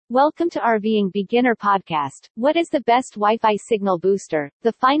Welcome to RVing Beginner Podcast. What is the best Wi-Fi signal booster?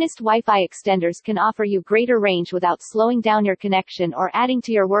 The finest Wi-Fi extenders can offer you greater range without slowing down your connection or adding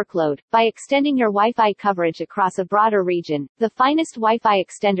to your workload. By extending your Wi-Fi coverage across a broader region, the finest Wi-Fi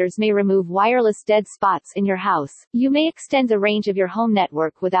extenders may remove wireless dead spots in your house. You may extend the range of your home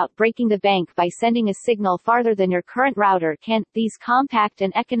network without breaking the bank by sending a signal farther than your current router can. These compact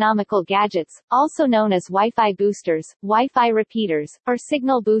and economical gadgets, also known as Wi-Fi boosters, Wi-Fi repeaters, or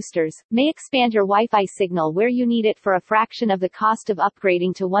signal boosters, may expand your Wi-Fi signal where you need it for a fraction of the cost of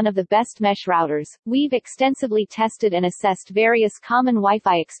upgrading to one of the best mesh routers. We've extensively tested and assessed various common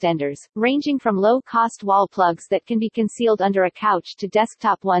Wi-Fi extenders, ranging from low-cost wall plugs that can be concealed under a couch to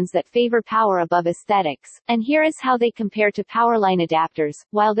desktop ones that favor power above aesthetics. And here is how they compare to powerline adapters.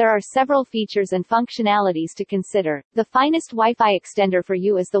 While there are several features and functionalities to consider, the finest Wi-Fi extender for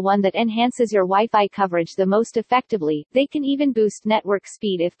you is the one that enhances your Wi-Fi coverage the most effectively. They can even boost network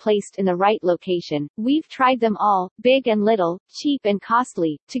speed if placed in the right location. We've tried them all, big and little, cheap and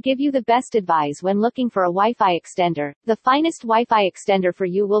costly, to give you the best advice when looking for a Wi-Fi extender. The finest Wi-Fi extender for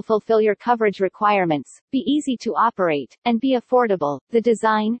you will fulfill your coverage requirements, be easy to operate, and be affordable. The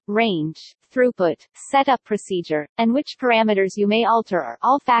design, range, throughput, setup procedure, and which parameters you may alter are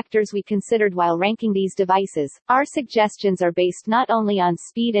all factors we considered while ranking these devices. Our suggestions are based not only on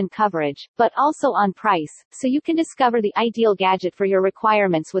speed and coverage, but also on price, so you can discover the ideal gadget for your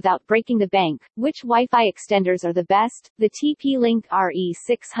requirements without breaking the bank. Which Wi-Fi extenders are the best? The TP-Link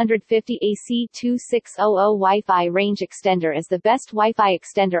RE650AC2600 Wi-Fi range extender is the best Wi-Fi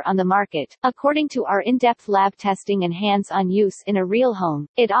extender on the market. According to our in-depth lab testing and hands-on use in a real home,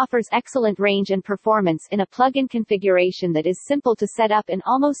 it offers excellent range and performance in a plug-in configuration that is simple to set up in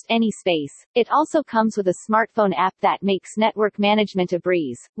almost any space. It also comes with a smartphone app that makes network management a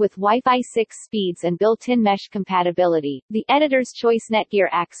breeze. With Wi-Fi 6 speeds and built-in mesh compatibility, the Editor's Choice Netgear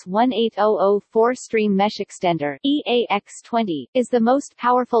AX 18004 Stream Mesh Extender EAX20 is the most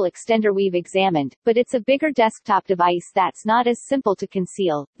powerful extender we've examined, but it's a bigger desktop device that's not as simple to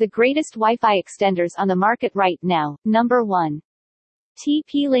conceal. The greatest Wi-Fi extenders on the market right now. Number 1.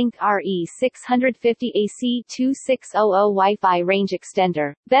 TP-Link RE650AC2600 Wi-Fi range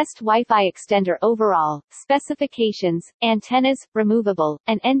extender. Best Wi-Fi extender overall. Specifications: antennas, removable,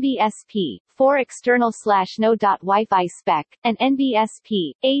 and NBSP. 4 external/no. Wi-Fi spec, and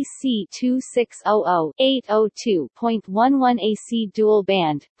NBSP, AC2600, 802.11 AC dual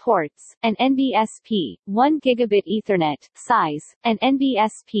band, ports, and NBSP, 1 gigabit Ethernet, size, and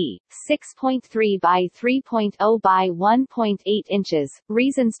NBSP, 6.3 by 3.0 by 1.8 inches.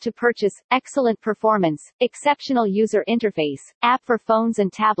 Reasons to purchase: excellent performance, exceptional user interface, app for phones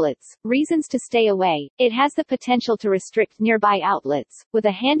and tablets. Reasons to stay away: it has the potential to restrict nearby outlets. With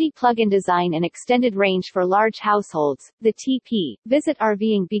a handy plug-in design and extended range for large households, the TP. Visit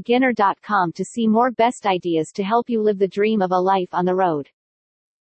RVingBeginner.com to see more best ideas to help you live the dream of a life on the road.